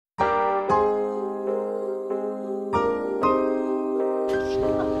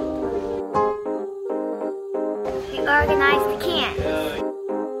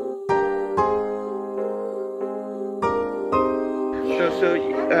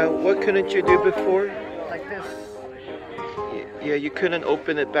Yeah, what couldn't you do before? Like this. Yeah, you couldn't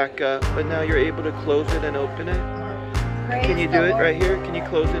open it back up, but now you're able to close it and open it. Can you do it right here? Can you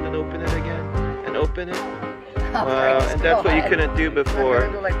close it and open it again? And open it? Wow, and that's what you couldn't do before.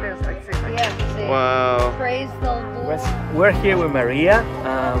 Do like this, like this. Yeah, see. Wow. Praise the Lord. We're here with Maria.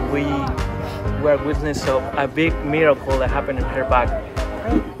 We were witness of a big miracle that happened in her back.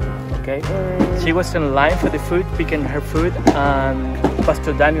 Okay, she was in line for the food, picking her food, and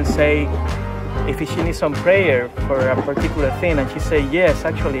Pastor Daniel say if she needs some prayer for a particular thing, and she say yes,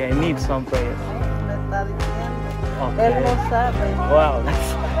 actually I need some prayer. Okay. Wow,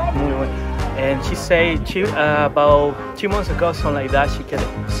 that's muy bueno. And she say about 2 months ago, something like that, she got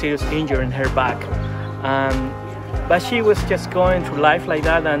a serious injury in her back, but she was just going through life like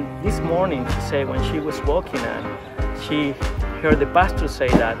that. And this morning, she said when she was walking, and she heard the pastor say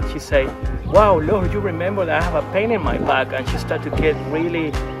that, she say, "Wow, Lord, you remember that I have a pain in my back," and she started to get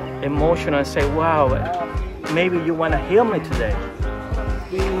really emotional and say, "Wow, maybe you want to heal me today."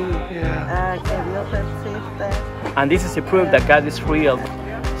 Yeah. And this is the proof that God is real.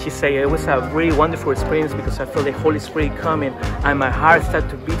 She said it was a really wonderful experience because I felt the Holy Spirit coming and my heart started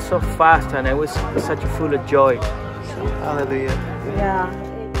to beat so fast, and I was such a full of joy. Hallelujah. Yeah.